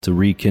to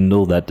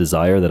rekindle that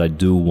desire that I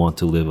do want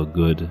to live a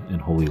good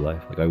and holy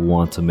life. Like I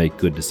want to make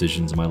good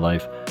decisions in my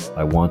life.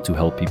 I want to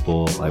help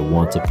people. I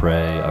want to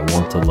pray. I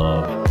want to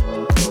love.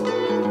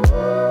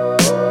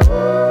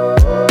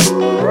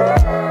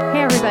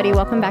 Hey everybody,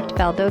 welcome back to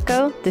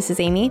Valdoco. This is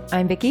Amy.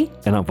 I'm Vicky.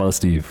 And I'm Father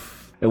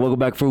Steve. And welcome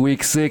back for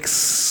week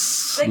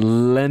 6.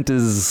 Lent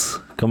is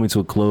coming to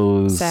a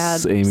close.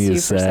 Sad. Amy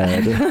is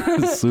sad.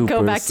 Super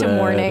Go back sad. to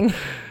mourning.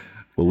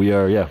 But we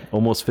are,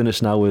 almost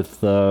finished now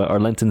with our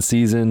Lenten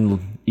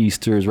season.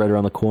 Easter is right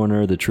around the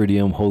corner, the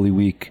Triduum, Holy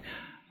Week.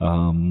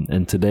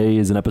 And today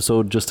is an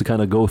episode just to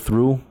kind of go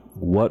through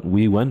what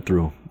we went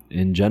through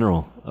in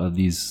general.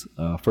 These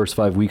first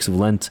 5 weeks of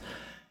Lent,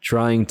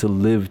 trying to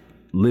live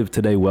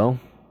today well.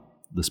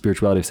 The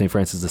Spirituality of St.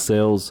 Francis de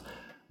Sales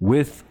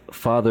with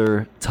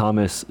Father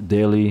Thomas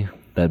Daly,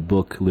 that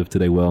book, Live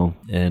Today Well.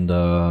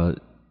 And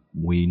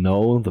we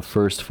know the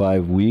first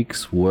 5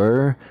 weeks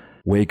were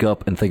wake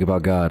up and think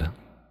about God.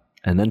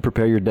 And then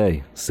prepare your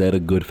day. Set a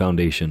good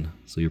foundation.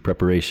 So your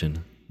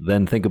preparation.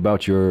 Then think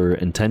about your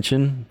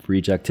intention for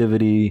each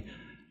activity,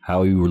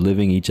 how you were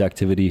living each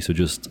activity. So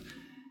just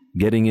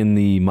getting in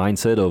the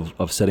mindset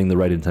of setting the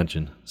right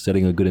intention.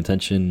 Setting a good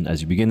intention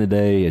as you begin the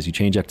day, as you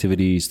change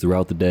activities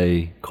throughout the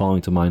day,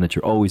 calling to mind that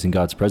you're always in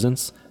God's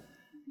presence.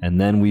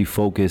 And then we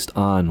focused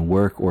on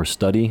work or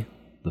study.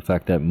 The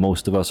fact that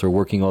most of us are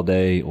working all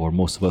day, or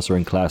most of us are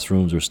in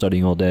classrooms or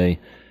studying all day.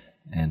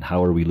 And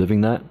how are we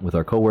living that with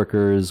our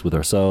coworkers, with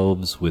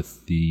ourselves,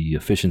 with the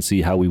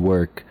efficiency, how we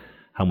work,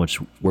 how much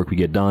work we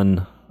get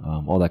done,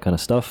 all that kind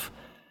of stuff.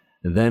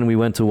 And then we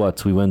went to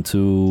what? We went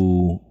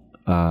to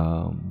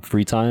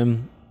free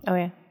time. Oh,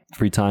 yeah.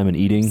 Free time and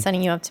eating.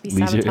 Setting you up to be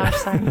sabotaged,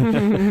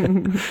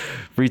 sorry.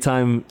 Free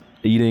time,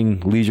 eating,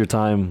 leisure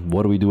time.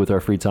 What do we do with our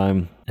free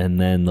time? And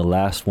then the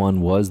last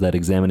one was that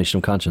examination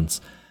of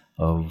conscience,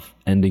 of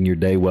ending your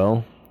day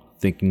well,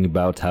 thinking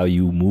about how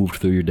you moved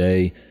through your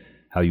day,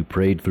 how you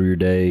prayed through your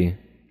day,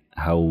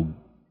 how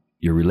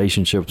your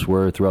relationships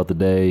were throughout the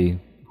day,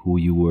 who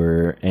you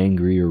were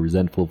angry or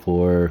resentful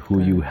for,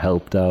 who you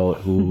helped out,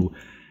 who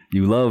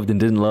you loved and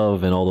didn't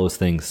love, and all those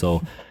things.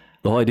 So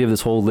the whole idea of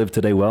this whole Live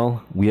Today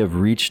Well, we have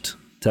reached,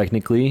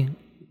 technically,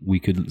 we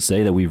could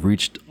say that we've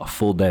reached a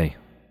full day.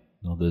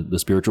 You know, the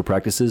spiritual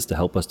practices to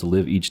help us to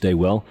live each day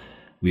well.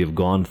 We have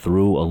gone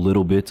through a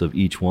little bit of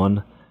each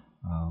one.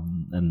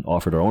 And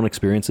offered our own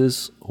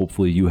experiences.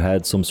 Hopefully you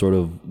had some sort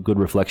of good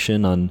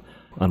reflection on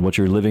what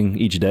you're living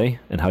each day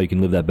and how you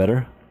can live that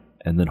better.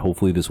 And then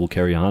hopefully this will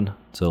carry on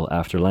till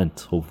after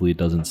Lent. Hopefully it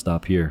doesn't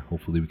stop here.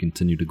 Hopefully we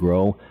continue to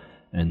grow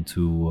and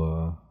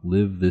to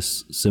live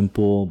this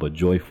simple but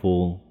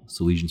joyful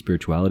Salesian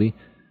spirituality.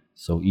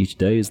 So each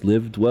day is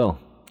lived well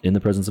in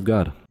the presence of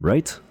God.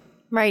 Right?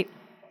 Right.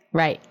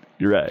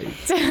 You're right.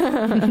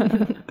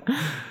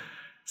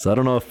 So I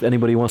don't know if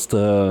anybody wants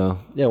to...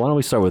 Yeah, why don't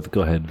we start with...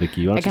 Go ahead,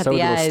 Vicky. Why don't you start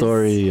with a little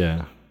story?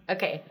 Yeah.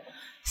 Okay.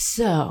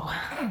 So...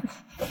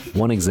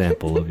 One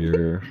example of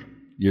your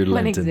Lenten.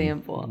 One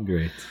example.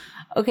 Great.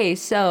 Okay,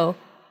 so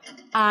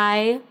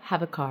I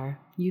have a car.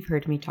 You've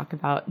heard me talk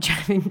about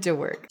driving to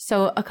work.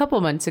 So a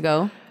couple months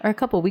ago, or a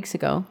couple weeks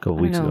ago. Ago.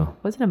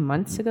 Was it a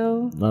month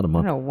ago? Not a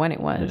month. I don't know when it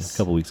was. Yeah, a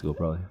couple weeks ago,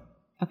 probably.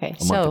 Okay,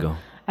 a month ago.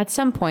 At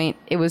some point,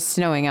 it was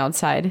snowing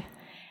outside.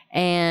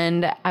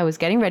 And I was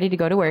getting ready to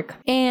go to work.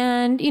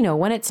 And,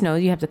 when it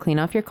snows, you have to clean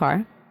off your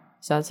car.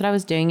 So that's what I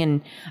was doing.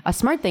 And a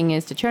smart thing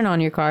is to turn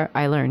on your car.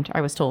 I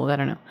was told, I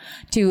don't know,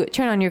 to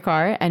turn on your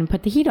car and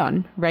put the heat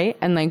on, right?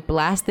 And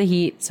blast the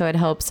heat so it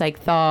helps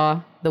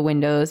thaw the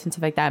windows and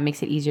stuff like that. It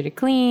makes it easier to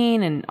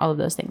clean and all of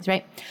those things,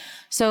 right?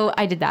 So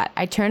I did that.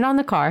 I turned on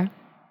the car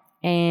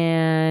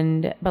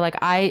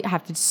but I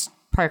have to just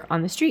park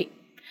on the street.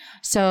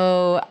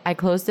 So I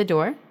closed the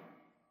door.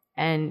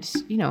 And,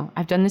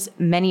 I've done this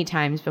many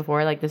times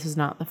before. This is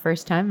not the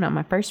first time, not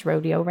my first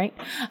rodeo, right?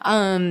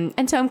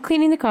 And so I'm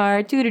cleaning the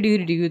car,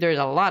 do. There's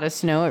a lot of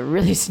snow. It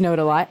really snowed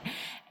a lot.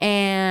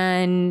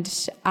 And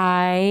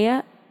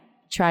I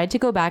tried to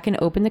go back and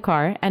open the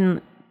car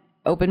and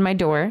open my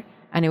door,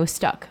 and it was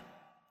stuck.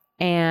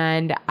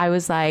 And I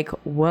was like,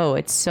 whoa,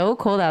 it's so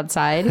cold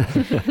outside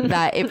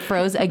that it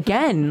froze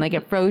again.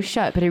 It froze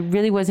shut, but it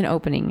really wasn't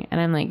opening.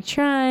 And I'm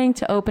trying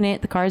to open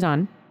it. The car's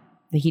on.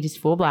 The heat is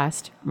full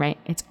blast, right?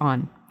 It's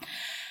on.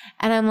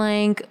 And I'm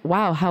like,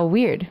 wow, how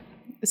weird.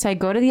 So I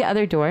go to the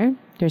other door.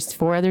 There's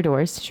 4 other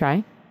doors to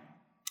try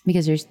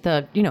because there's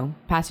the,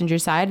 passenger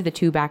side, the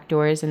 2 back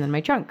doors, and then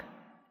my trunk.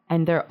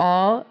 And they're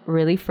all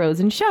really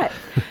frozen shut.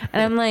 And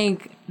I'm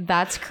like,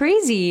 that's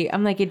crazy.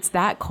 I'm like, it's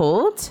that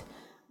cold?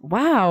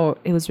 Wow.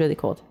 It was really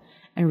cold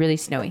and really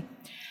snowy.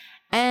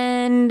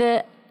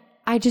 And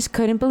I just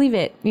couldn't believe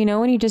it.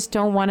 When you just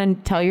don't want to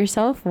tell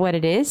yourself what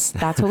it is,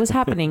 that's what was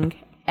happening.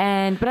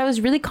 But I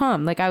was really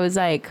calm. I was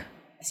like,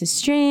 this is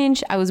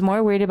strange. I was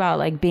more worried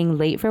about being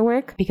late for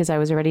work because I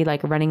was already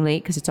running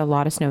late because it's a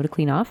lot of snow to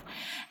clean off.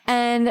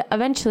 And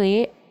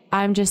eventually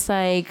I'm just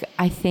I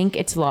think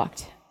it's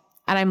locked.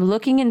 And I'm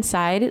looking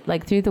inside,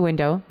 like through the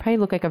window, probably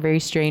look like a very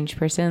strange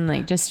person,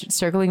 like just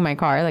circling my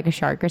car like a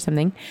shark or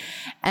something.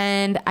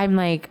 And I'm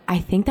like, I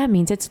think that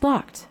means it's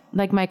locked.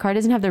 Like my car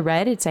doesn't have the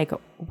red, it's like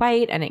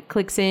white and it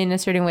clicks in a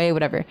certain way,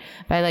 whatever.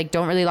 But I like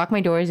don't really lock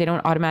my doors. They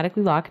don't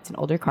automatically lock. It's an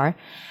older car.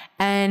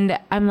 And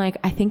I'm like,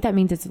 I think that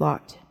means it's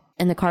locked.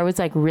 And the car was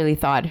like really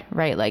thawed,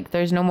 right? Like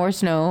there's no more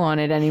snow on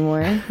it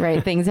anymore,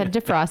 right? Things had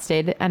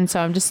defrosted. And so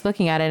I'm just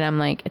looking at it and I'm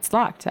like, it's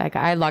locked. Like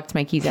I locked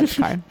my keys out of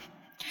the car.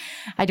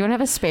 I don't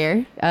have a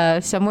spare.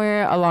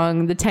 Somewhere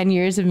along the 10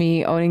 years of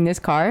me owning this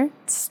car,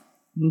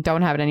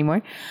 don't have it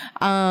anymore.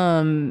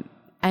 And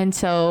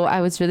so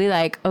I was really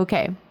like,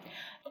 okay.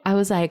 I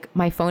was like,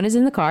 my phone is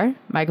in the car.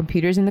 My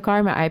computer's in the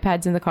car. My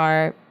iPad's in the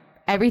car.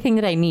 Everything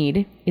that I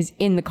need is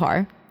in the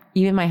car,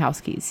 even my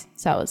house keys.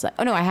 So I was like,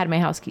 oh no, I had my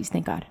house keys.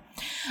 Thank God.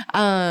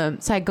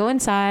 So I go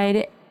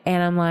inside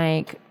and I'm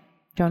like,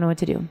 don't know what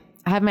to do.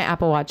 I have my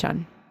Apple Watch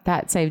on.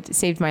 That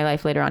saved my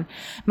life later on.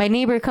 My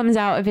neighbor comes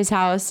out of his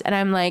house and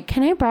I'm like,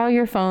 can I borrow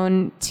your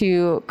phone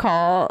to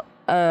call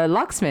a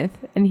locksmith?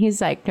 And he's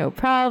like, no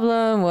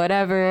problem,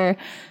 whatever.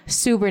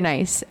 Super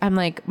nice. I'm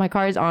like, my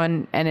car is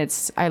on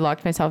and I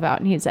locked myself out.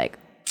 And he's like,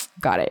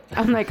 got it.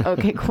 I'm like,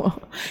 okay,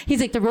 cool.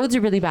 He's like, the roads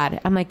are really bad.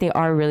 I'm like, they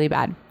are really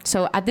bad.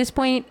 So at this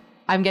point,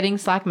 I'm getting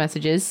Slack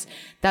messages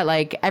that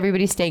like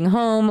everybody's staying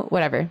home,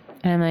 whatever.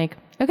 And I'm like,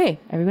 okay,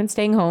 everyone's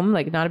staying home.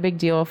 Like not a big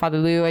deal. Father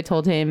Lou, I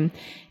told him,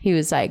 he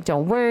was like,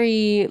 don't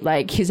worry.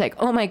 Like, he's like,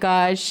 oh my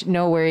gosh,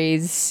 no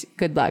worries.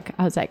 Good luck.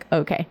 I was like,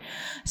 okay.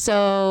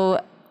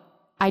 So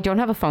I don't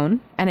have a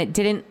phone and it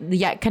didn't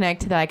yet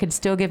connect that I could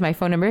still give my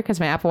phone number because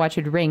my Apple Watch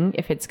would ring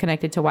if it's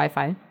connected to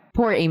Wi-Fi.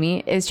 Poor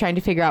Amy is trying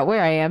to figure out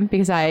where I am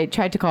because I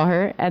tried to call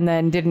her and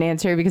then didn't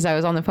answer because I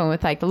was on the phone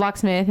with like the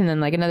locksmith and then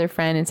like another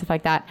friend and stuff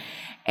like that.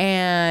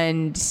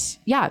 And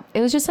yeah,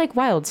 it was just like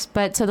wild.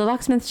 But so the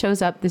locksmith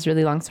shows up, this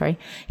really long story.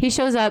 He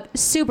shows up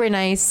super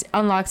nice,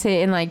 unlocks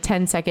it in like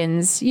 10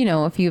 seconds. You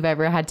know, if you've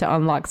ever had to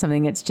unlock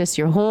something, it's just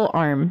your whole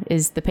arm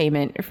is the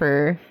payment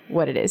for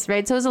what it is,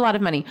 right? So it was a lot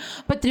of money.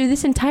 But through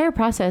this entire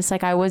process,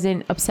 like I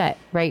wasn't upset,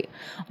 right?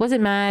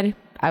 Wasn't mad.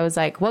 I was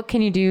like, what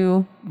can you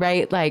do,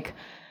 right? Like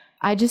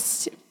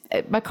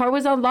my car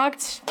was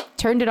unlocked,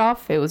 turned it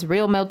off. It was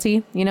real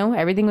melty, you know,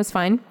 everything was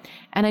fine.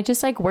 And I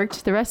just like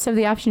worked the rest of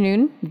the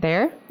afternoon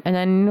there and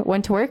then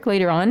went to work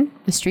later on.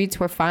 The streets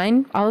were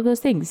fine, all of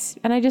those things.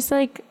 And I just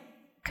like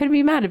couldn't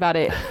be mad about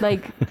it.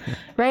 Like,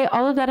 right.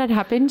 All of that had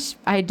happened.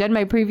 I had done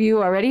my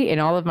preview already in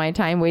all of my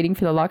time waiting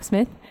for the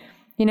locksmith,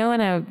 you know,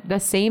 and the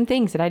same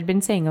things that I'd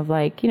been saying of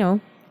like, you know,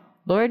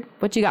 Lord,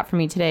 what you got for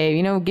me today?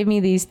 You know, give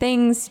me these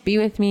things, be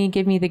with me,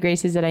 give me the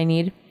graces that I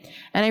need.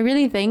 And I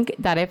really think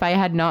that if I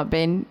had not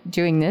been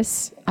doing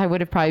this, I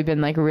would have probably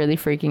been like really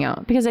freaking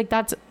out because like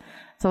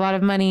it's a lot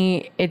of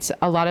money. It's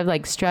a lot of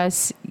like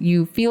stress.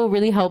 You feel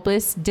really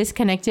helpless,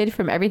 disconnected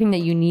from everything that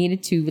you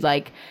need to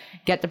like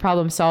get the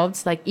problem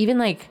solved. Like even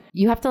like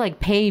you have to like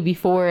pay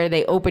before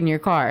they open your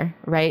car,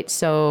 right?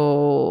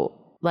 So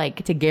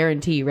like to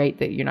guarantee, right,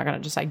 that you're not going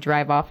to just like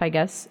drive off, I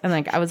guess. And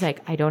like I was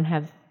like, I don't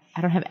have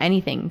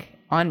anything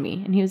on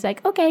me. And he was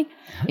like, okay,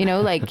 you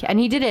know, like, and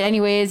he did it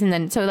anyways. And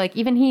then, so like,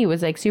 even he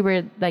was like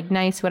super like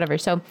nice, whatever.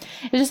 So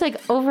it was just like,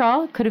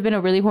 overall could have been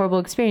a really horrible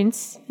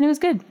experience. And it was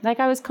good.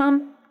 Like I was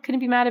calm, couldn't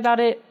be mad about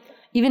it.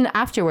 Even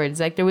afterwards,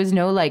 like there was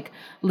no like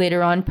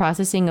later on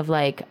processing of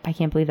like, I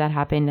can't believe that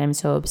happened. I'm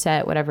so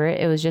upset, whatever.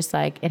 It was just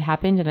like, it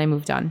happened and I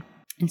moved on.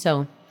 And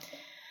so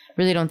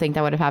really don't think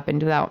that would have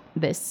happened without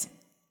this.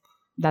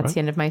 That's right. The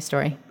end of my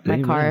story.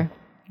 My car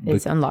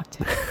is unlocked.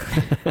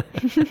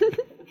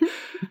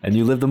 And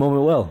you lived the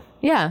moment well.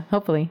 Yeah,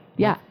 hopefully.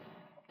 Yeah.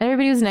 And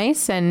everybody was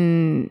nice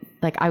and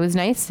like I was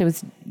nice.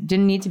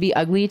 Didn't need to be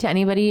ugly to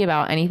anybody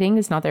about anything.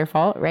 It's not their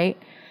fault,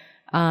 right?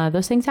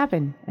 Those things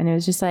happen. And it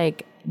was just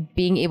like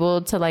being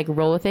able to like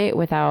roll with it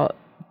without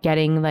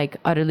getting like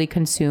utterly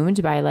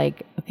consumed by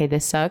like, okay,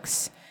 this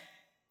sucks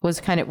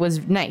was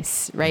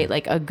nice, right?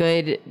 Like a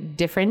good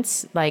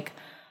difference. Like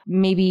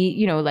maybe,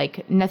 you know,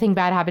 like nothing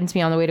bad happened to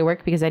me on the way to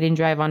work because I didn't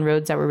drive on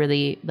roads that were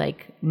really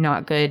like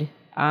not good.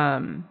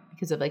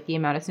 Because of like the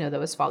amount of snow that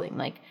was falling.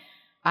 Like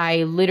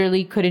I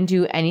literally couldn't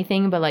do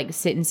anything but like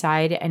sit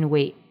inside and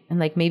wait. And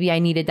like maybe I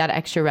needed that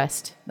extra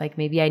rest. Like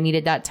maybe I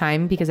needed that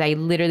time because I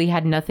literally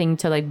had nothing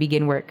to like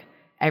begin work.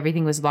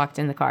 Everything was locked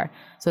in the car.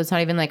 So it's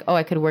not even like, oh,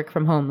 I could work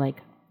from home,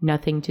 like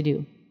nothing to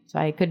do. So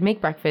I could make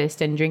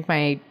breakfast and drink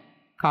my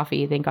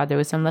coffee. Thank God there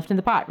was some left in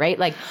the pot, right?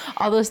 Like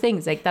all those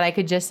things like that I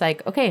could just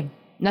like, okay,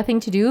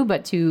 nothing to do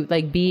but to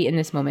like be in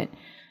this moment.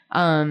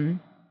 So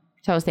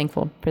I was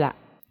thankful for that.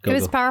 It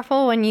was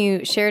powerful when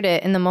you shared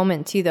it in the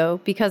moment too,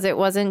 though, because it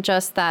wasn't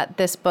just that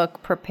this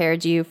book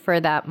prepared you for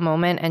that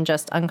moment and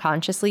just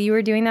unconsciously you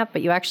were doing that,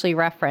 but you actually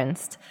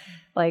referenced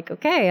like,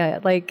 okay,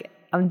 like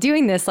I'm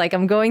doing this, like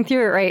I'm going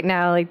through it right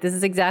now. Like this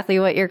is exactly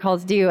what you're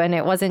called to do. And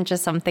it wasn't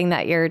just something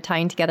that you're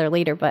tying together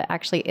later, but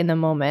actually in the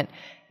moment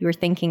you were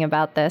thinking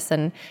about this.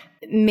 And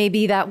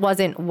maybe that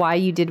wasn't why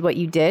you did what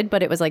you did,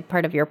 but it was like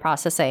part of your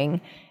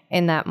processing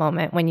in that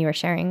moment when you were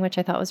sharing, which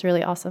I thought was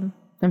really awesome.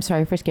 I'm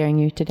sorry for scaring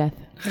you to death.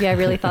 Yeah, I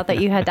really thought that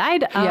you had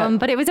died,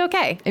 but it was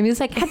okay. And he was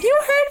like, have you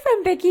heard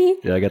from Vicky?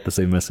 Yeah, I got the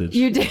same message.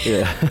 You did.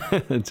 Yeah.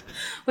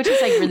 Which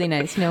is like really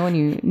nice, you know, when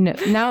you know,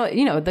 now,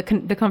 you know,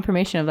 the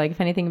confirmation of like,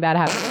 if anything bad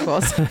happens,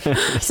 well,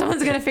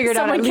 someone's going to figure it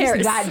out at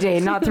least that day,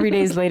 not 3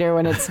 days later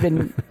when it's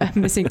been a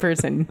missing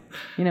person,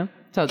 you know?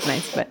 So it's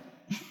nice, but.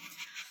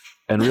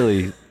 And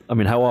really, I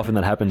mean, how often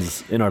that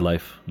happens in our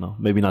life? No,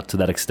 maybe not to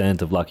that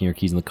extent of locking your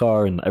keys in the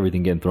car and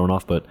everything getting thrown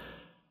off, but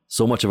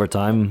so much of our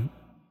time,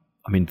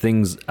 I mean,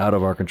 things out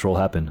of our control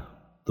happen.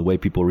 The way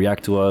people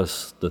react to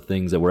us, the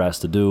things that we're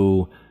asked to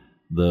do,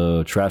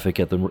 the traffic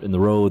in the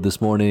road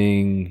this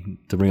morning,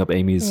 to bring up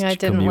Amy's Yeah, I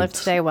didn't commute. live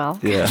today well.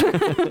 Yeah.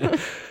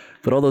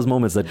 But all those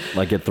moments that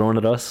like get thrown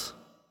at us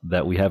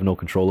that we have no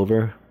control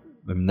over,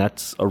 I mean,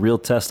 that's a real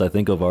test, I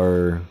think, of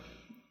our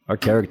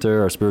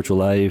character, our spiritual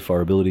life, our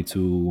ability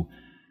to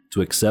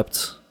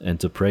accept and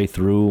to pray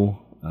through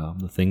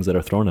the things that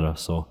are thrown at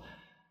us. So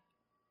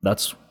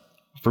that's,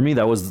 for me,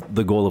 that was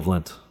the goal of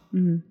Lent.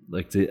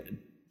 Like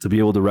to be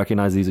able to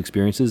recognize these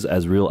experiences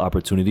as real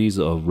opportunities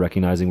of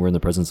recognizing we're in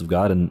the presence of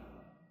God and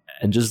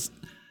just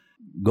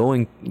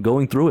going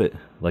through it,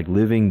 like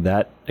living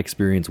that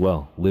experience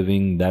well,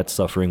 living that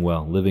suffering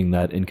well, living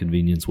that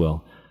inconvenience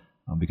well,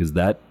 because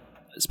that,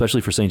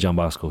 especially for St. John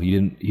Bosco, he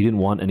didn't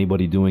want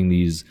anybody doing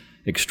these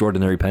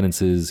extraordinary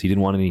penances. He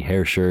didn't want any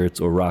hair shirts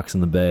or rocks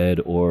in the bed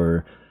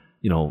or,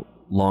 you know,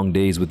 long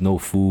days with no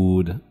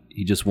food.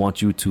 He just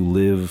wants you to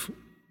live,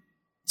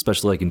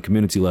 especially like in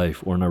community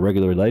life or in our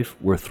regular life,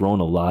 we're thrown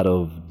a lot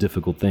of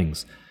difficult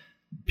things.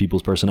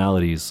 People's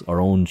personalities,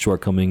 our own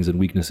shortcomings and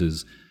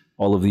weaknesses,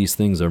 all of these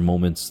things are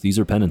moments, these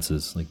are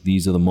penances. Like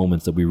these are the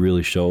moments that we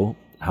really show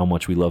how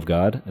much we love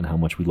God and how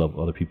much we love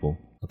other people.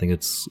 I think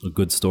it's a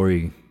good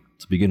story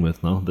to begin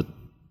with, no?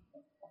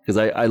 Because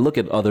I look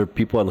at other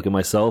people, I look at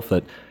myself,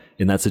 that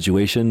in that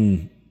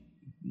situation,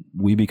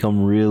 we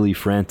become really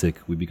frantic.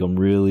 We become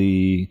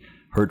really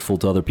hurtful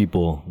to other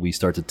people. We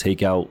start to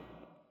take out,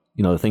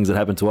 you know, the things that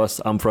happen to us.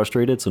 I'm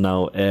frustrated, so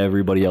now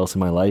everybody else in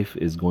my life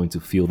is going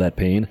to feel that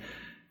pain,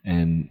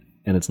 and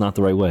it's not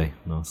the right way.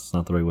 No, it's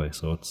not the right way.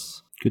 So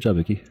it's good job,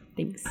 Vicky.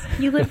 Thanks.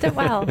 You lived it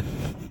well.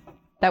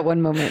 That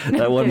one moment.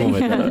 That one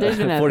moment. There's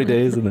enough. 40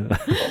 days. And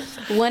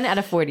 1 out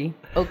of 40.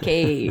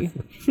 Okay.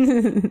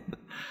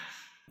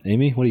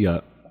 Amy, what do you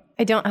got?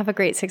 I don't have a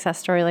great success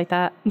story like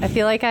that. I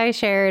feel like I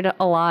shared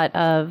a lot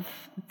of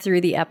through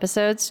the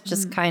episodes,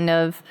 just kind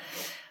of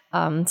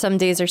some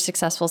days are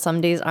successful,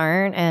 some days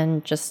aren't,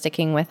 and just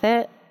sticking with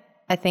it.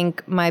 I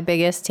think my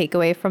biggest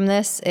takeaway from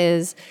this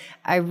is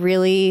I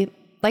really,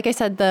 like I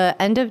said, the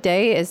end of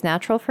day is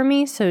natural for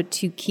me. So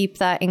to keep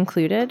that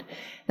included,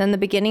 then the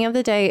beginning of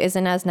the day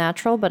isn't as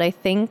natural, but I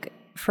think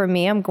for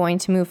me, I'm going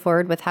to move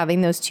forward with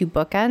having those two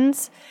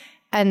bookends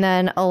and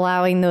then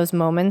allowing those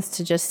moments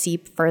to just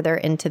seep further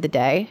into the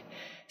day.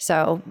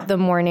 So the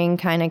morning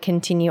kind of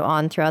continue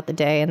on throughout the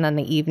day, and then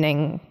the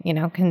evening, you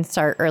know, can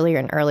start earlier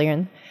and earlier.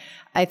 And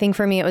I think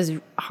for me, it was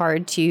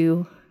hard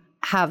to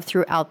have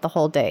throughout the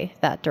whole day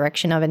that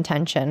direction of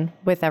intention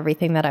with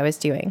everything that I was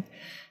doing.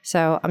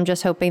 So I'm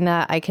just hoping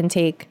that I can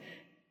take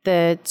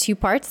the two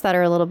parts that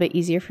are a little bit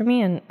easier for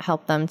me and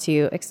help them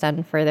to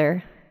extend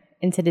further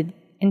into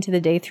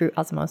the day through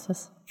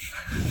osmosis.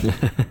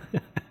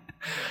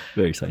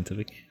 Very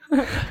scientific.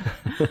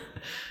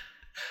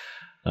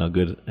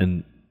 Good.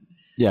 And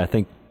yeah, I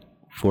think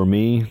for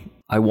me,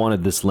 I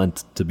wanted this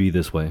Lent to be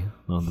this way.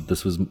 That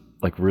this was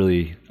like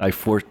really,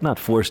 not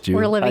forced you.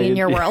 We're living in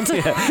your world.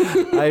 Yeah,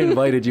 I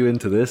invited you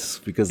into this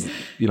because,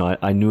 you know,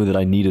 I knew that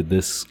I needed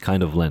this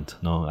kind of Lent.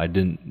 No, I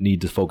didn't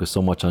need to focus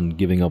so much on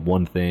giving up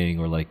one thing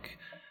or like,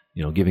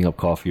 you know, giving up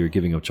coffee or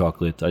giving up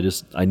chocolate.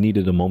 I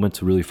needed a moment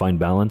to really find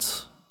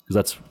balance, because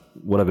that's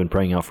what I've been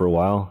praying out for a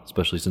while,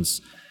 especially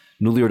since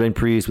newly ordained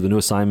priest with a new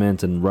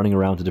assignment and running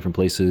around to different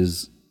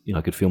places. You know,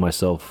 I could feel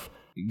myself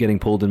getting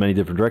pulled in many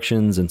different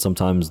directions, and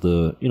sometimes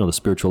the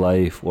spiritual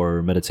life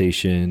or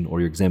meditation or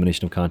your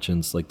examination of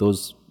conscience, like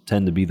those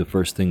tend to be the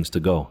first things to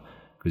go,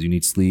 because you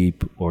need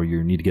sleep or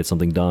you need to get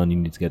something done, you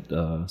need to get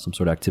some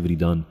sort of activity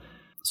done.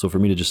 So for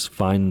me to just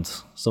find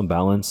some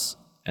balance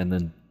and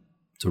then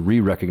to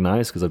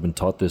re-recognize, because I've been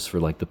taught this for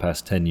like the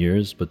past 10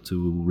 years, but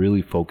to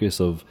really focus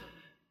of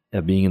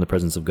being in the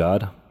presence of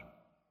God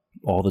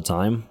all the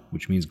time,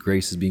 which means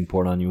grace is being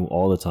poured on you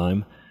all the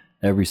time.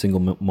 Every single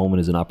moment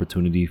is an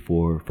opportunity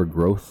for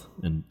growth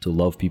and to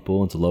love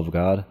people and to love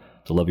God,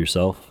 to love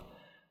yourself.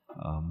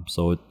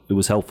 So it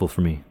was helpful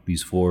for me,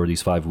 these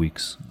 5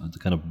 weeks, to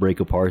kind of break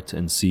apart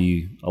and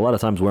see a lot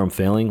of times where I'm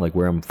failing, like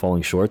where I'm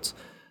falling short,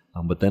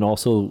 but then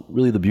also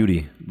really the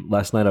beauty.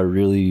 Last night I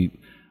really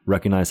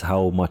recognized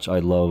how much I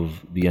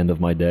love the end of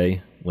my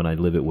day when I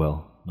live it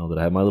well. You know, that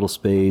I have my little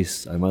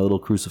space, I have my little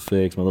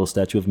crucifix, my little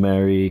statue of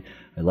Mary,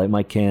 I light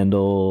my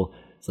candle.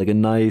 It's like a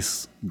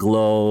nice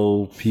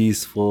glow,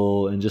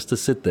 peaceful, and just to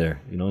sit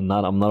there, you know, I'm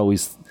not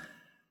always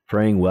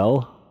praying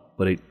well,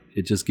 but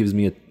it just gives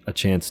me a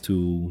chance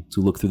to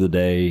look through the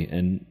day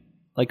and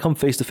like come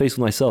face to face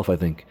with myself, I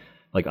think.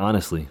 Like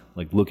honestly,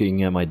 like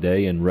looking at my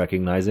day and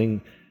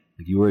recognizing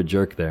like you were a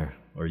jerk there.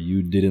 or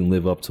you didn't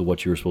live up to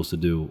what you were supposed to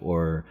do,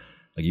 or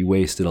like you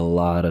wasted a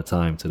lot of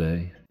time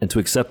today. And to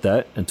accept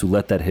that and to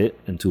let that hit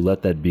and to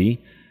let that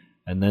be,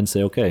 and then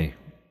say, okay,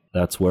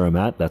 that's where I'm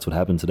at. That's what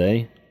happened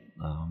today.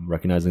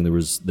 Recognizing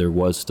there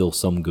was still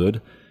some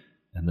good,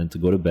 and then to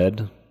go to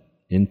bed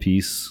in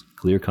peace,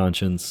 clear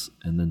conscience,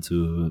 and then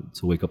to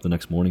wake up the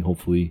next morning,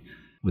 hopefully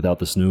without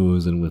the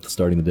snooze and with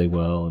starting the day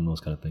well and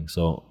those kind of things.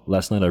 So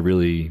last night I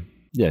really,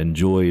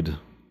 enjoyed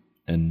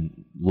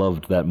and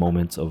loved that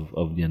moment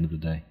of the end of the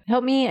day.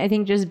 Help me, I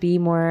think, just be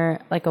more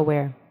like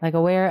aware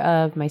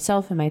of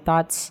myself and my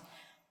thoughts.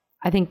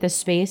 I think the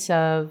space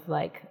of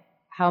like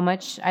how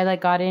much I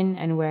let God in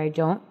and where I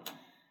don't.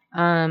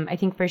 I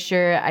think for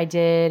sure I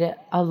did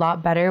a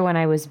lot better when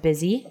I was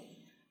busy,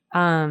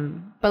 but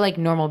like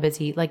normal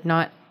busy, like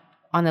not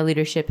on the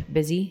leadership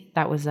busy.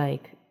 That was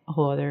like a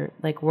whole other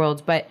like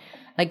world. But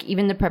like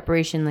even the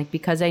preparation, like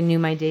because I knew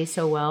my day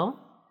so well,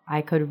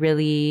 I could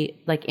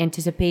really like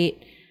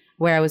anticipate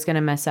where I was going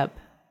to mess up,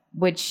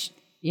 which,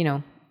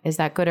 is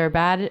that good or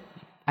bad?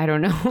 I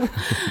don't know.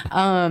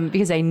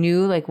 Because I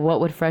knew like what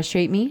would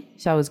frustrate me.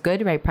 So I was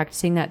good, right?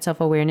 Practicing that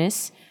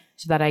self-awareness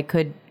so that I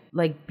could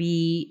like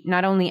be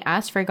not only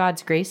ask for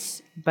God's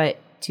grace, but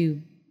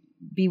to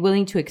be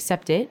willing to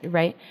accept it,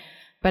 right?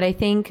 But I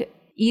think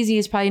easy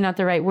is probably not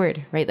the right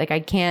word, right? Like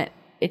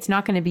it's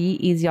not going to be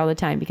easy all the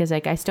time, because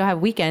like I still have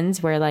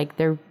weekends where like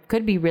there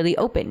could be really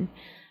open,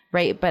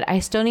 right? But I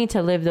still need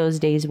to live those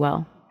days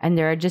well. And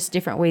there are just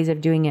different ways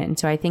of doing it. And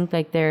so I think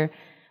like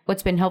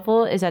what's been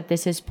helpful is that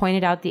this has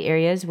pointed out the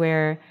areas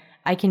where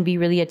I can be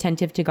really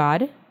attentive to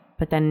God,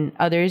 but then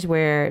others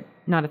where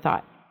not a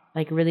thought,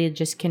 like really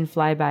just can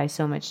fly by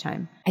so much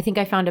time. I think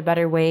I found a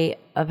better way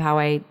of how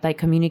I like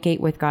communicate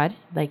with God,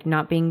 like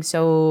not being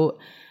so,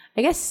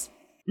 I guess,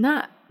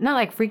 not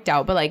like freaked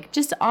out, but like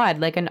just odd,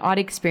 like an odd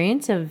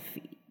experience of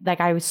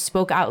like I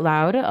spoke out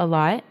loud a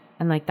lot.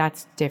 And like,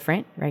 that's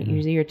different, right? Mm-hmm.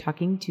 Usually you're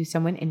talking to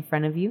someone in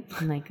front of you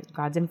and like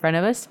God's in front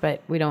of us,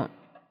 but we don't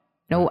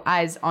no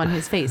eyes on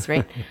his face,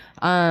 right?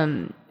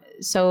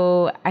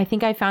 So I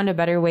think I found a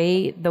better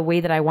way, the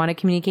way that I want to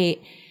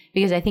communicate,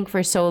 because I think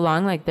for so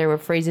long, like there were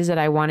phrases that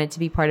I wanted to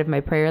be part of my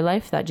prayer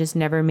life that just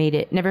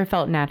never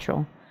felt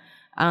natural.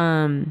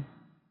 And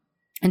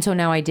so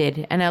now I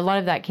did. And a lot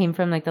of that came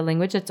from like the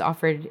language that's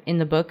offered in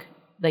the book,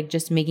 like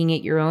just making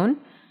it your own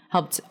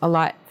helped a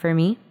lot for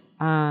me.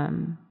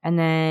 And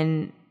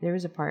then there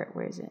was a part,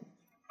 where is it?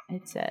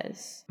 It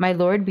says, "My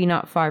Lord, be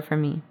not far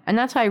from me." And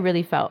that's how I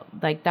really felt.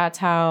 Like, that's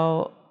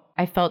how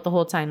I felt the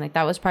whole time. Like,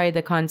 that was probably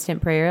the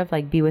constant prayer of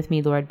like, "Be with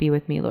me, Lord, be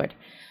with me, Lord."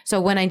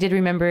 So when I did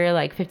remember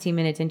like 15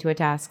 minutes into a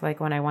task, like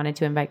when I wanted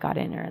to invite God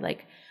in, or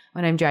like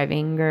when I'm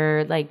driving,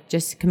 or like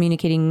just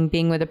communicating,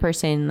 being with a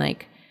person,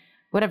 like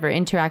whatever,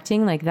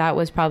 interacting, like that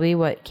was probably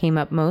what came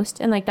up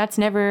most. And like, that's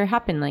never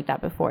happened like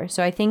that before.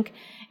 So I think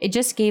it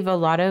just gave a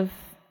lot of,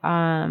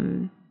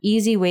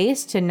 easy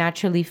ways to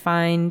naturally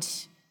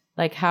find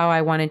like how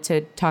I wanted to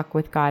talk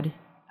with God.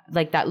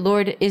 Like that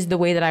Lord is the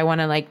way that I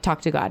want to like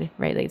talk to God,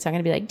 right? Like it's not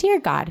going to be like,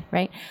 "Dear God,"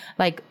 right?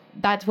 Like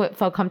that's what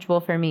felt comfortable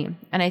for me.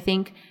 And I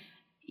think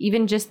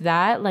even just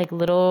that, like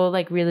little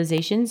like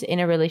realizations in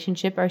a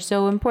relationship are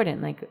so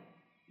important. Like,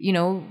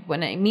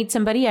 when I meet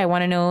somebody, I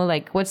want to know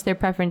like what's their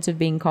preference of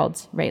being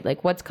called, right?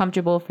 Like what's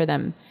comfortable for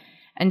them.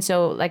 And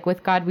so like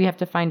with God, we have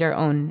to find our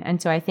own. And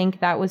so I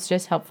think that was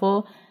just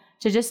helpful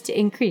to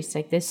increase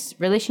like this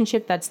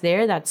relationship that's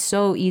there, that's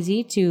so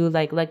easy to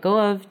like let go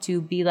of, to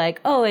be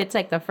like, oh, it's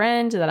like the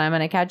friend that I'm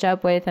going to catch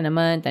up with in a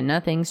month and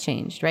nothing's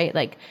changed, right?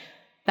 Like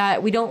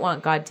that, we don't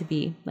want God to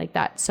be like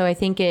that. So I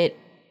think it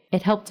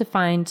helped to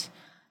find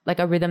like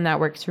a rhythm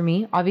that works for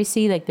me.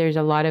 Obviously, like there's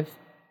a lot of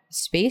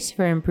space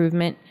for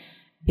improvement,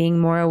 being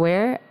more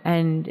aware,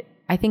 and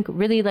I think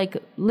really like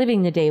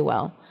living the day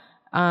well.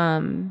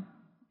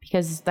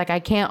 Because like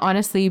I can't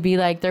honestly be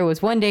like, there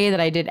was one day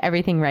that I did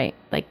everything right.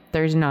 Like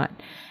there's not.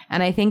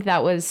 And I think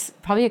that was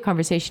probably a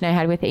conversation I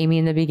had with Amy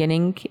in the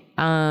beginning.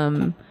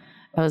 I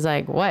was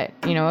like, what?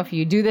 If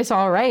you do this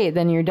all right,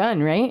 then you're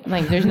done, right?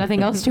 Like there's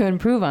nothing else to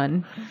improve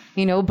on,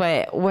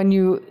 but when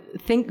you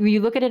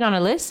look at it on a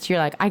list, you're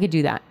like, I could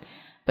do that.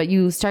 But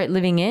you start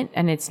living it,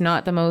 and it's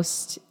not the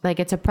most, like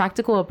it's a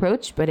practical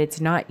approach, but it's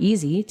not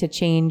easy to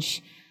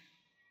change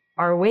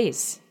our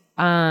ways.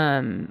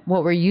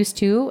 What we're used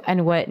to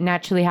and what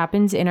naturally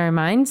happens in our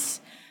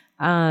minds,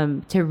 to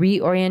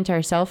reorient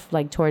ourselves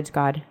like towards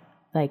God,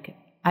 like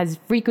as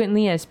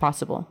frequently as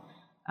possible.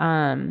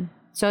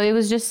 So it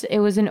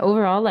was an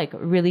overall like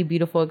really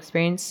beautiful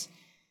experience.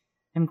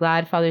 I'm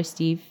glad Father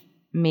Steve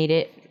made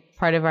it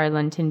part of our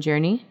Lenten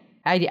journey.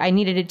 I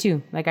needed it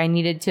too. Like I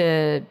needed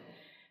to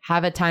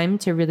have a time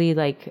to really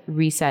like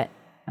reset,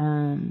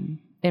 in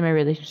my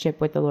relationship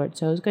with the Lord.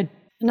 So it was good.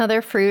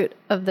 Another fruit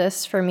of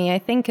this for me, I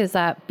think, is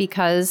that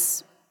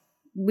because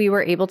we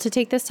were able to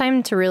take this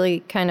time to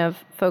really kind of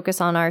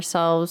focus on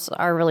ourselves,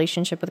 our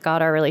relationship with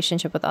God, our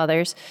relationship with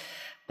others,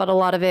 but a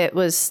lot of it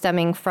was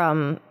stemming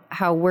from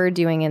how we're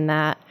doing in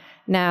that.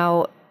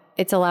 Now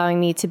it's allowing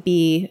me to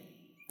be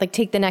like,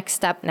 take the next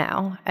step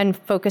now and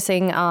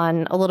focusing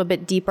on a little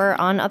bit deeper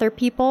on other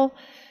people.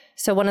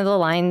 So one of the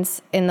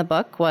lines in the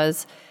book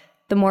was,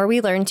 the more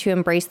we learn to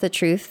embrace the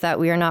truth that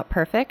we are not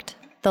perfect,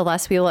 the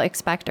less we will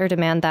expect or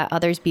demand that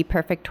others be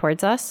perfect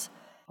towards us.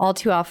 All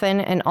too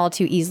often and all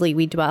too easily,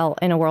 we dwell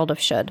in a world of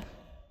should.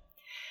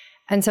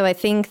 And so I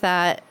think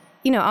that,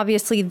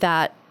 obviously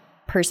that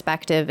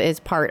perspective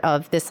is part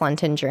of this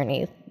Lenten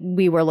journey.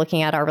 We were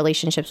looking at our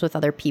relationships with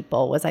other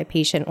people. Was I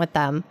patient with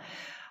them?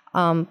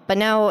 But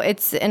now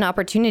it's an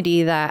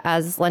opportunity that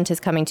as Lent is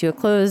coming to a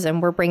close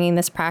and we're bringing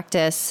this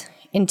practice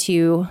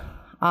into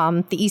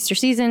the Easter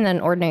season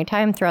and ordinary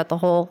time throughout the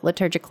whole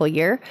liturgical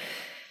year,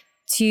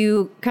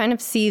 to kind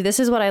of see this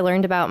is what I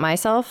learned about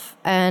myself,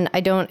 and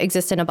I don't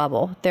exist in a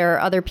bubble. There are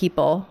other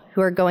people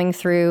who are going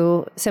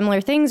through similar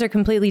things or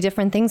completely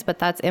different things, but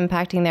that's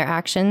impacting their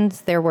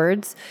actions, their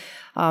words,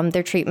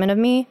 their treatment of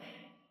me.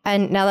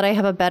 And now that I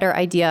have a better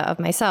idea of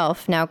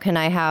myself, now can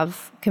I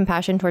have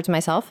compassion towards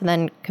myself and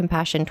then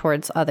compassion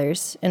towards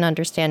others and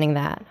understanding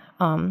that.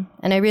 And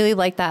I really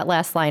like that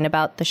last line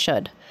about the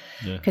should,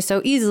 because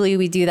so easily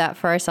we do that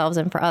for ourselves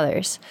and for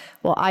others.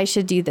 Well, I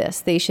should do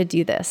this, they should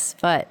do this,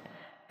 but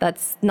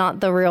that's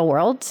not the real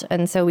world.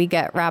 And so we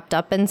get wrapped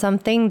up in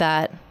something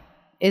that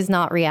is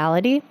not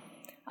reality.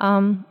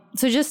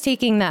 So just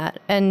taking that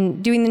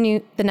and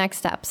doing the next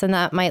steps, and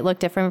that might look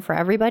different for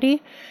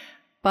everybody,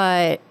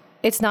 but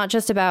it's not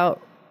just about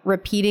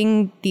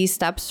repeating these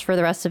steps for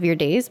the rest of your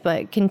days,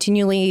 but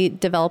continually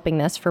developing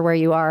this for where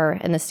you are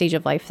in the stage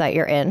of life that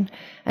you're in.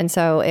 And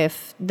so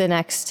if the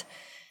next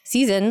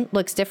season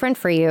looks different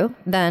for you,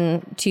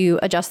 then to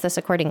adjust this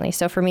accordingly.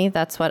 So for me,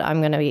 that's what I'm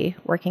going to be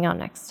working on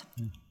next.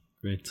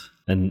 Great.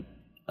 And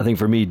I think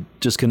for me,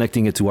 just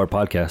connecting it to our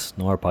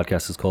podcast. Our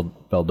podcast is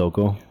called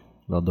Valdoco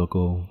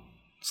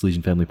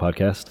Salesian Family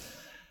Podcast.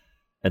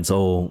 And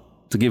so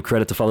to give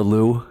credit to Father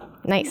Lou.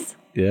 Nice.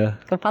 Yeah.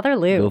 Go Father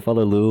Lou. Go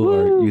Father Lou,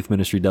 our youth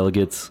ministry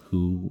delegates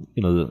who,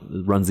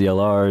 runs the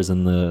LRs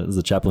and is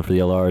the chaplain for the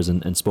LRs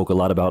and spoke a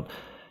lot about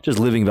just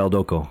living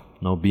Valdoco,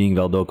 being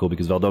Valdoco,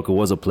 because Valdoco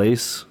was a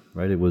place,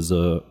 right? It was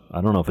I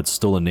don't know if it's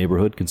still a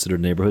neighborhood, considered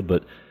a neighborhood,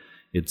 but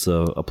it's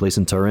a place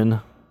in Turin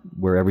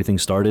where everything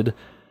started.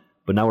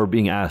 But now we're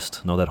being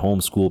asked, that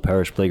homeschool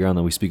parish playground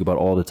that we speak about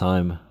all the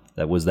time,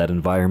 that was that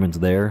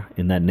environment there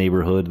in that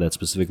neighborhood, that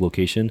specific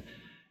location,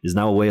 is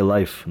now a way of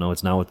life.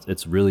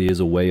 It's really is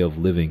a way of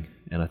living.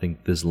 And I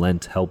think this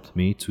Lent helped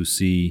me to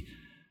see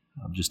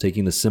just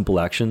taking the simple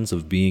actions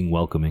of being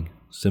welcoming,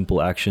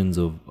 simple actions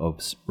of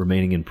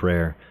remaining in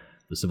prayer,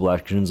 the simple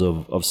actions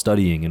of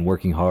studying and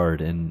working hard.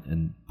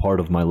 And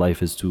part of my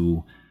life is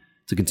to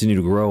continue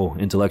to grow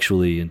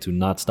intellectually and to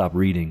not stop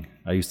reading.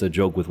 I used to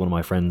joke with one of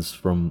my friends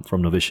from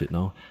novitiate,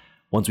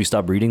 once we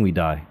stop reading, we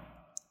die.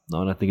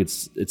 And I think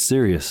it's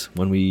serious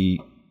when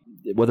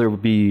whether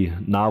it be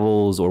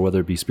novels or whether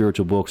it be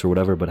spiritual books or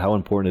whatever, but how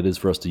important it is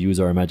for us to use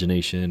our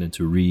imagination and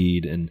to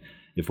read. And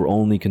if we're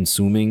only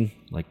consuming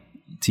like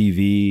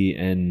TV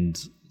and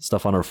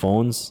stuff on our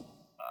phones,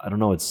 I don't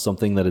know, it's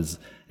something that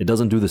it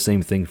doesn't do the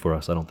same thing for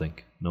us, I don't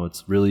think.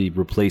 It's really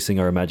replacing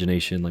our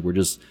imagination. Like we're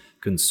just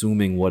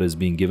consuming what is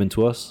being given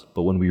to us.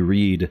 But when we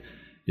read,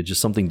 it's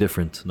just something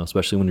different,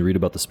 especially when you read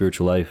about the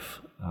spiritual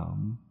life.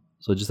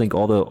 So I just think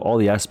all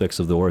the aspects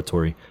of the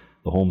oratory,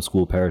 the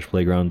homeschool parish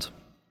playground,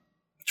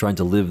 trying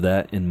to live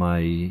that in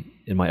my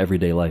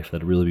everyday life,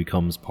 that it really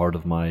becomes part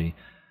of my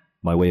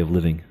way of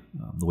living,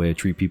 the way I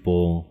treat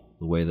people,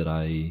 the way that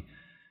I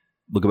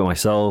look at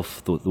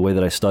myself, the way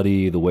that I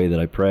study, the way that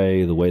I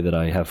pray, the way that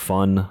I have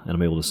fun and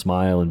I'm able to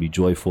smile and be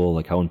joyful,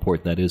 like how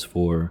important that is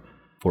for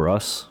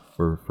us,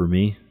 for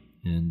me.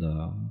 And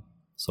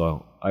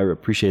so I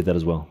appreciate that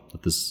as well,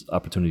 that this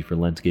opportunity for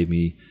Lent gave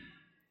me,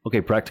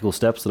 practical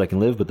steps that I can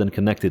live, but then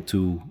connect it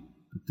to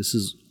this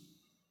is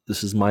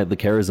the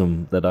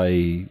charism that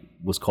I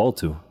was called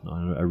to.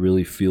 I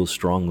really feel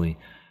strongly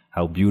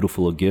how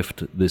beautiful a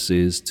gift this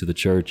is to the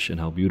church and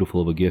how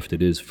beautiful of a gift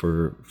it is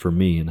for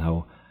me, and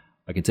how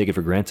I can take it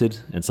for granted.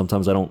 And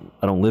sometimes I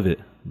don't live it.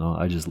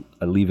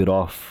 I leave it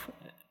off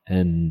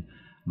and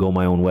go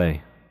my own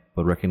way,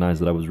 but recognize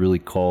that I was really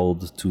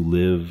called to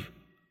live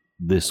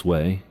this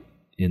way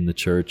in the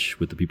church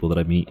with the people that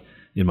I meet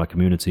in my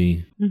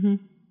community. Mm-hmm.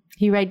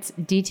 He writes,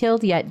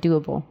 detailed yet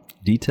doable.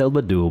 Detailed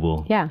but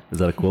doable. Yeah. Is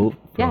that a quote?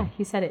 Yeah,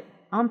 he said it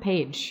on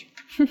page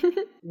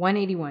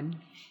 181.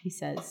 He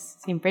says,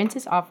 St.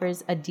 Francis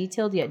offers a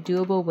detailed yet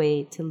doable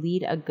way to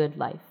lead a good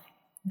life.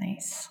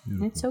 Nice.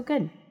 And it's so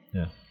good.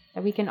 Yeah.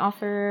 That we can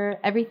offer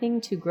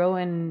everything to grow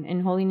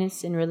in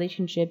holiness, in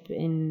relationship,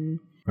 in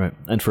right,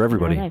 and for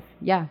everybody. Life.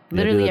 Yeah,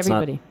 literally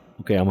everybody.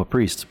 I'm a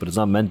priest, but it's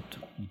not meant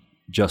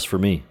just for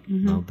me.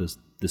 Mm-hmm.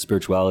 The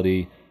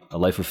spirituality, a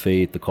life of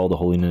faith, the call to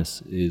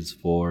holiness is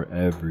for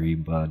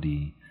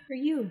everybody.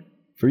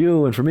 For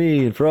you and for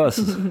me and for us.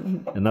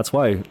 And that's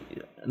why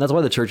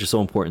the church is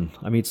so important.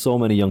 I meet so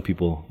many young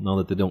people know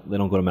that they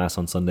don't go to mass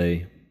on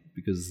Sunday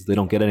because they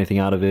don't get anything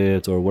out of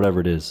it or whatever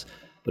it is.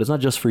 But it's not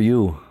just for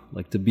you,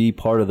 like to be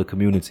part of the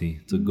community,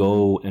 to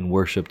go and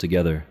worship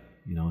together,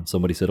 and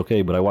somebody said,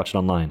 okay, but I watched it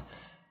online.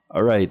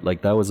 All right.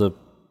 Like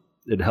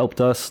it helped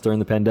us during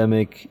the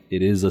pandemic.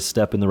 It is a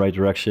step in the right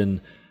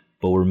direction,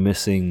 but we're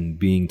missing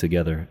being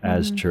together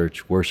as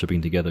church,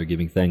 worshiping together,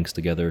 giving thanks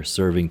together,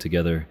 serving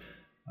together.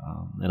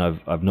 And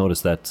I've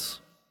noticed that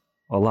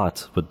a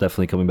lot, but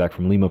definitely coming back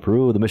from Lima,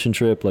 Peru, the mission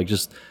trip, like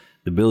just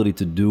the ability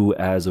to do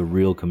as a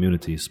real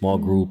community, small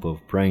group of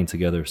praying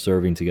together,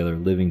 serving together,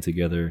 living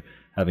together,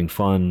 having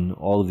fun,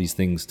 all of these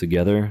things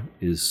together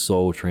is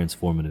so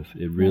transformative.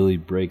 It really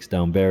breaks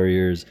down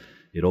barriers.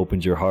 It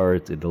opens your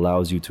heart. It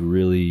allows you to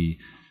really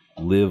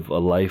live a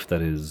life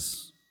that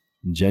is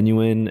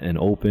genuine and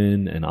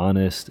open and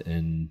honest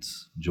and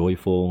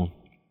joyful.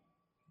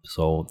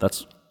 So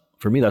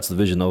for me, that's the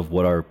vision of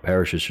what our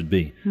parishes should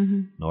be,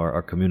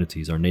 our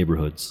communities, our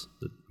neighborhoods,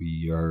 that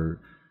we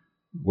are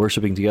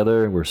worshiping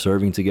together, we're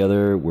serving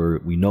together,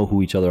 we know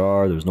who each other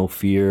are, there's no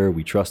fear,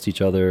 we trust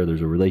each other,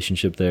 there's a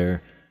relationship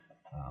there.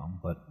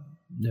 But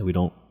yeah, we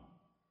don't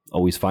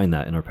always find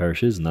that in our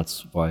parishes, and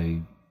that's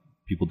why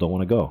people don't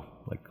want to go.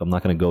 Like, I'm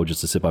not going to go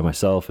just to sit by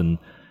myself, and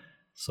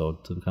so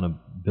to kind of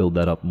build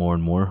that up more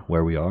and more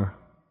where we are.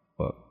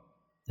 But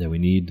yeah, we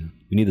need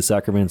the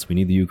sacraments, we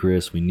need the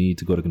Eucharist, we need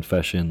to go to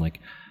confession. Like,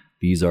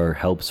 these are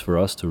helps for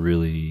us to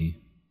really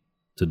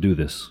to do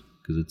this,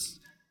 because it's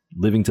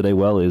living today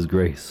well is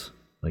grace.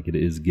 Like, it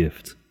is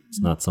gift.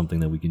 It's not something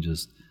that we can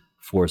just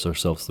force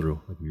ourselves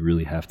through. Like, we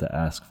really have to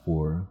ask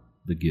for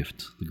the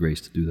gift, the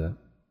grace to do that.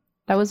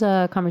 That was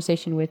a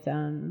conversation with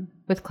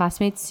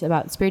classmates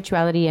about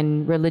spirituality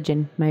and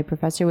religion. My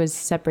professor was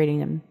separating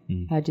them.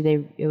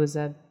 It was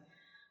a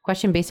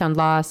question based on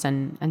loss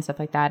and stuff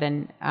like that.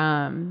 And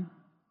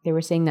they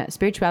were saying that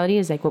spirituality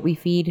is like what we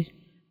feed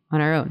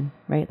on our own,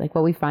 right? Like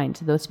what we find.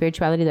 So the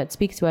spirituality that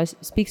speaks to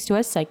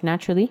us like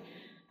naturally,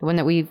 the one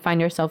that we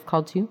find ourselves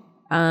called to.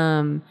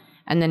 And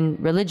then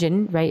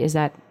religion, right, is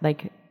that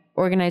like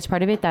organized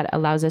part of it that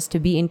allows us to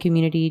be in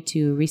community,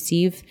 to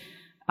receive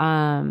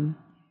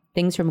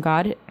things from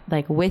God,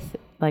 like with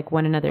like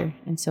one another.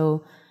 And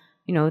so,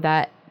 you know,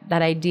 that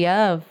idea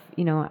of,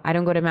 you know, I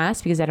don't go to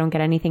mass because I don't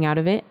get anything out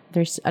of it.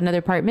 There's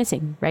another part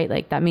missing, right?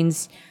 Like that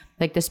means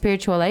like the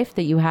spiritual life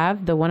that you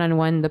have, the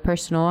one-on-one, the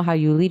personal, how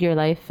you lead your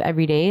life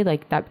every day.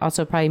 Like that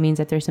also probably means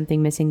that there's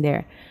something missing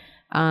there.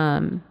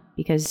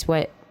 Because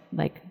what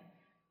like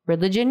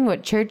religion,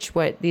 what church,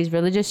 what these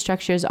religious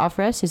structures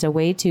offer us is a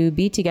way to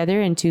be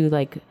together and to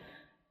like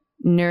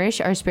nourish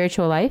our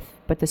spiritual life.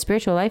 But the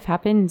spiritual life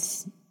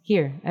happens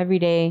here every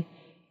day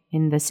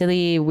in the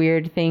silly,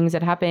 weird things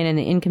that happen and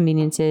the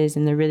inconveniences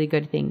and the really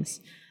good things.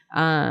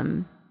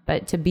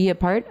 But to be a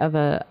part of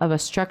a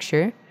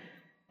structure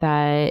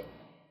that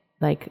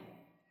like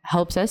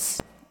helps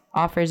us,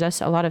 offers us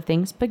a lot of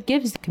things, but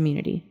gives the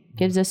community,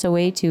 gives us a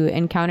way to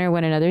encounter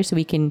one another so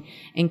we can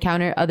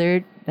encounter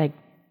other like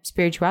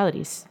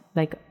spiritualities,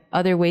 like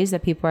other ways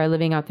that people are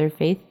living out their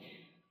faith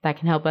that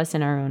can help us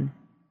in our own.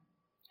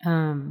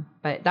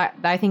 But that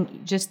I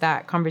think just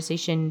that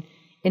conversation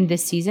in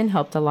this season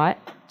helped a lot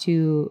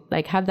to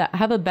like have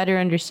a better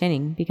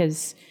understanding,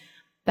 because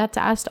that's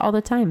asked all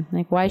the time.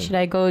 Like, why should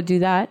I go do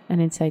that?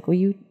 And it's like, well,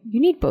 you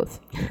need both,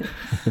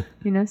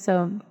 you know?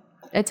 So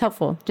it's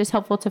helpful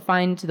to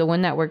find the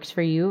one that works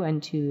for you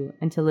and to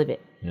live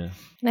it. Yeah.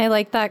 And I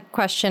like that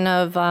question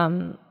of,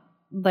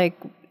 like,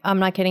 I'm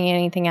not getting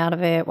anything out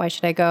of it. Why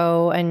should I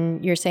go?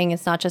 And you're saying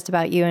it's not just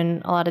about you.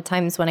 And a lot of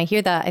times when I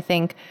hear that, I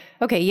think,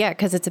 okay, yeah,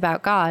 because it's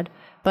about God.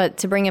 But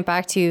to bring it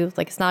back to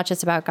like, it's not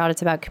just about God,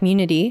 it's about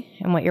community,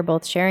 and what you're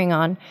both sharing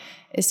on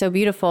is so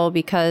beautiful,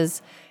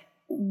 because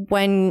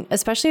when,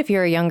 especially if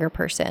you're a younger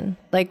person,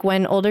 like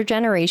when older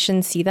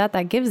generations see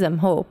that gives them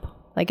hope.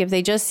 Like if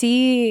they just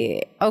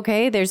see,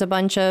 okay, there's a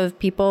bunch of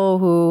people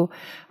who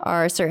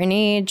are a certain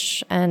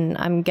age, and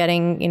I'm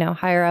getting, you know,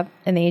 higher up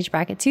in the age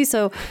bracket too.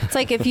 So it's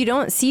like, if you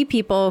don't see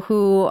people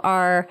who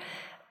are,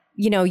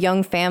 you know,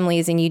 young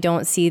families, and you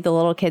don't see the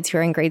little kids who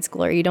are in grade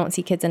school, or you don't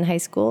see kids in high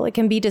school, it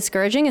can be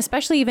discouraging,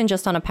 especially even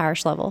just on a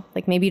parish level.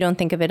 Like maybe you don't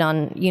think of it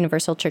on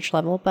universal church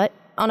level, but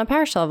on a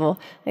parish level,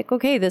 like,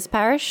 okay, this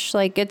parish,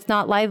 like it's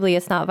not lively,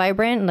 it's not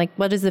vibrant. Like,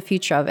 what is the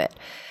future of it?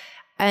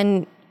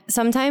 And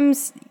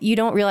sometimes you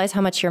don't realize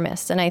how much you're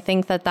missed. And I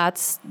think that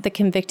that's the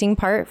convicting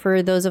part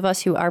for those of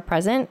us who are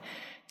present,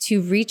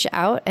 to reach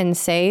out and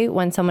say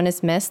when someone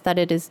is missed, that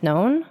it is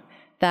known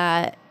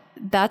that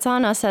that's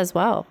on us as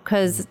well.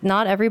 Because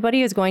not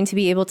everybody is going to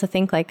be able to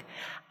think like,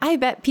 I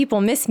bet people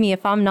miss me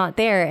if I'm not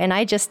there and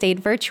I just stayed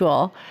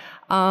virtual.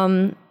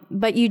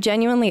 But you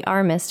genuinely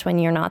are missed when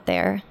you're not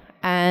there.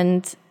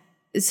 And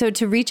so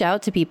to reach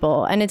out to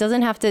people, and it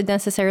doesn't have to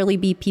necessarily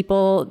be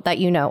people that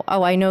you know.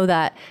 Oh, I know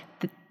that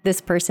this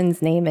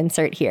person's name,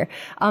 insert here,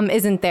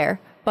 isn't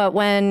there. But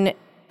when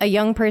a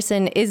young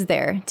person is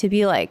there, to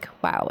be like,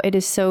 wow, it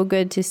is so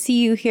good to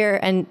see you here,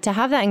 and to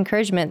have that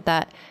encouragement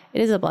that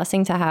it is a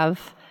blessing to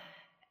have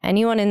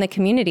anyone in the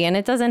community. And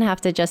it doesn't have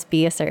to just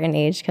be a certain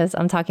age, because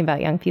I'm talking about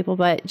young people,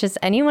 but just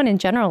anyone in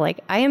general. Like,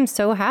 I am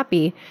so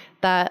happy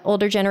that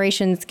older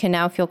generations can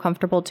now feel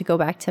comfortable to go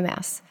back to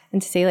mass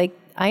and to say like,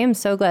 I am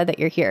so glad that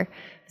you're here.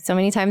 So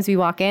many times we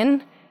walk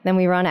in, then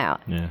we run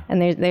out,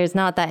 and there's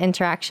not that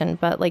interaction.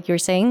 But like you're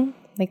saying,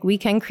 like we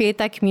can create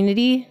that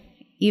community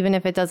even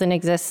if it doesn't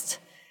exist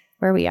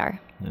where we are.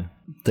 Yeah.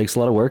 It takes a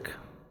lot of work.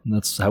 And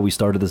that's how we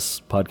started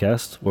this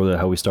podcast, or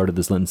how we started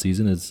this Lenten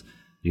season. Is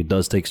it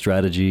does take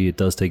strategy, it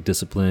does take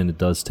discipline, it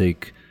does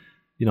take,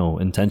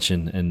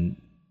 intention. And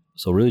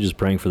so really just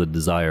praying for the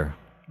desire.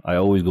 I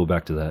always go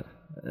back to that.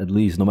 At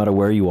least, no matter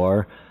where you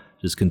are,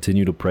 just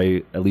continue to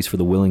pray, at least for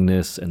the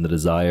willingness and the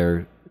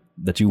desire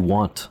that you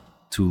want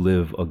to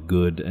live a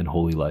good and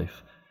holy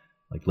life.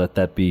 Like, let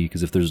that be,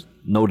 because if there's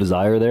no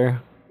desire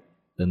there,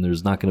 then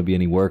there's not going to be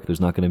any work.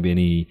 There's not going to be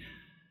any,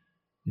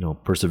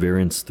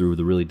 perseverance through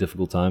the really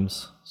difficult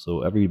times.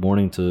 So every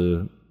morning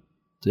to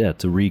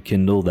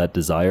rekindle that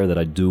desire that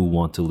I do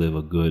want to live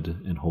a good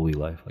and holy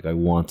life. Like, I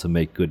want to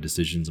make good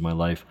decisions in my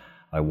life.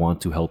 I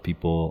want to help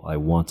people. I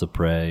want to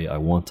pray. I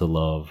want to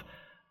love.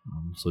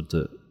 So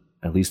to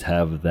at least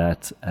have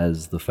that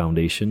as the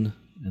foundation,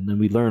 and then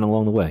we learn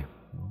along the way.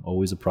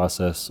 Always a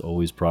process,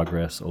 always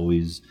progress,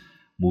 always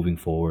moving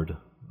forward.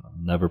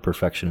 Never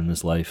perfection in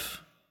this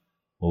life.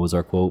 What was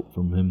our quote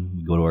from him?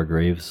 We go to our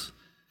graves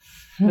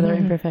with our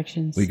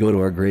imperfections. We go to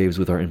our graves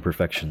with our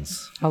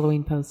imperfections.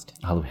 Halloween post.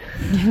 Halloween.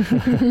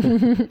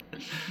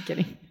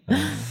 Kidding.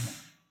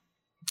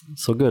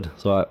 So good.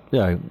 So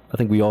I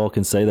think we all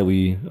can say that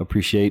we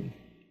appreciate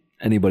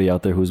anybody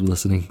out there who's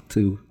listening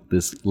to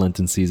this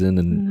Lenten season.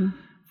 And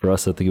for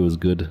us, I think it was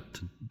good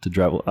to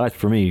travel.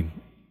 For me,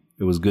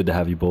 it was good to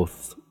have you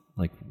both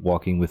like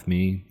walking with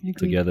me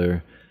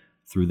together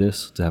through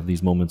this, to have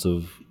these moments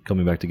of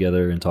coming back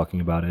together and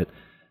talking about it.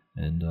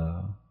 And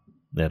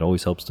that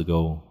always helps to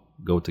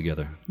go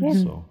together. Yeah.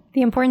 So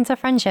the importance of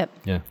friendship.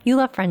 Yeah. You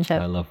love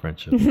friendship. I love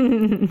friendship.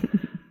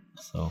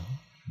 So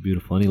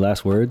beautiful. Any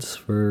last words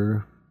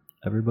for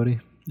everybody?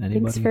 Anybody?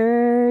 Thanks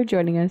for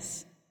joining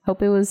us.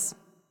 Hope it was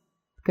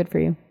good for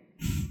you.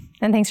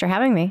 And thanks for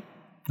having me.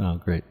 Oh,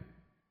 great.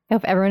 I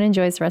hope everyone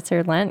enjoys the rest of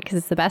their Lent, because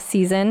it's the best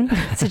season.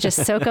 So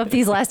just soak up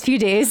these last few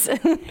days.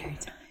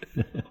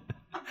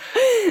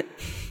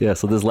 Yeah,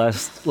 so this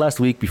last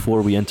week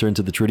before we enter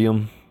into the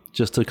Triduum,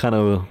 just to kind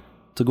of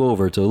to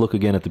look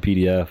again at the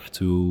PDF,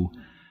 to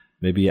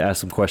maybe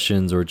ask some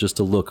questions, or just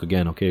to look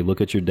again,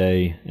 look at your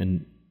day.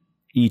 And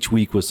each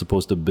week was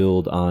supposed to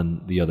build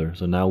on the other.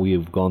 So now we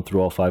have gone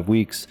through all 5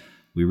 weeks.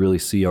 We really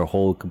see our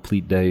whole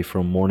complete day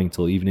from morning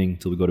till evening,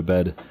 till we go to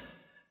bed.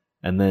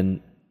 And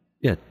then,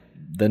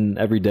 then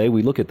every day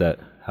we look at that.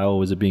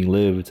 How is it being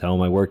lived? How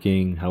am I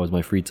working? How is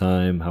my free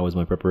time? How is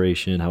my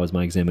preparation? How is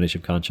my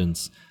examination of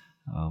conscience?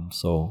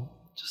 So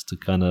just to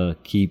kind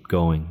of keep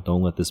going.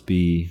 Don't let this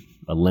be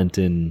a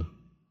Lenten,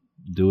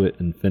 do it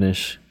and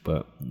finish,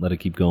 but let it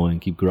keep going,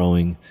 keep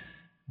growing.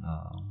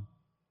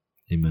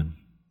 Amen.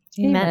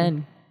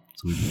 Amen.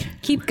 So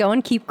Keep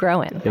going, keep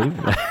growing.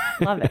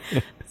 Love it.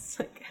 It's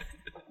like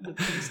the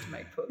beast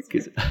mic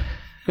pose.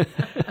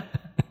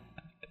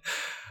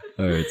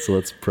 All right, so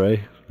let's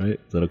pray, right?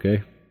 Is that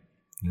okay?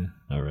 Yeah.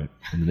 All right.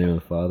 In the name of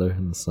the Father,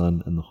 and the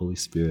Son, and the Holy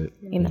Spirit.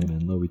 Amen.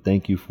 Lord,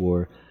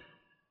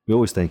 we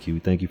always thank you. We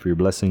thank you for your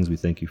blessings. We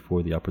thank you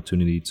for the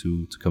opportunity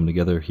to come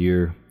together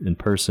here in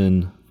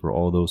person, for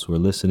all those who are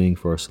listening,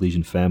 for our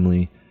Salesian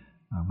family.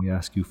 We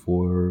ask you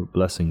for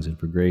blessings and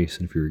for grace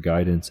and for your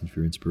guidance and for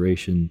your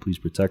inspiration. Please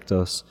protect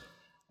us,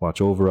 watch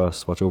over the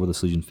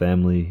Salesian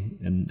family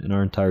and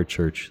our entire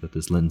church, that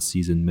this Lenten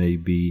season may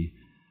be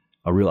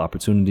a real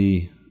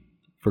opportunity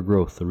for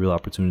growth, a real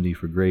opportunity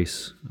for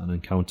grace, an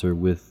encounter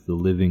with the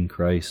living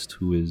Christ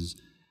who is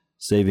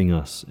saving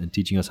us and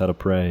teaching us how to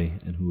pray,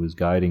 and who is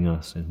guiding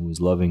us, and who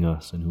is loving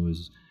us, and who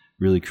is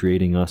really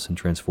creating us and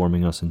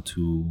transforming us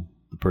into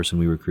the person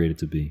we were created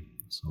to be.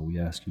 So we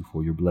ask you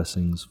for your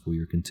blessings, for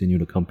your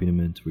continued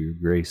accompaniment, for your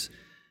grace.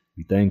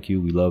 We thank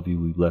you, we love you,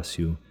 we bless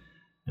you,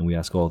 and we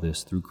ask all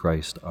this through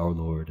Christ our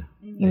Lord.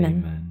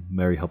 Amen.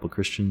 Mary, help of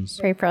Christians.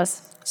 Pray for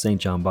us. Saint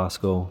John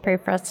Bosco. Pray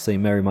for us.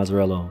 Saint Mary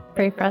Mazzarello.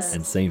 Pray for us.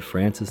 And Saint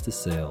Francis de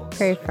Sales.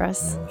 Pray for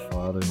us. In the name of the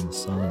Father, and the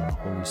Son, and the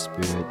Holy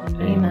Spirit.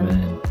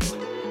 Amen.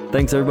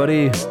 Thanks,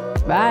 everybody.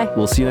 Bye.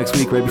 We'll see you next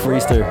week, right before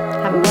Easter.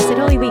 Have a blessed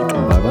Holy Week.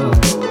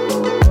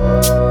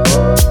 Bye-bye.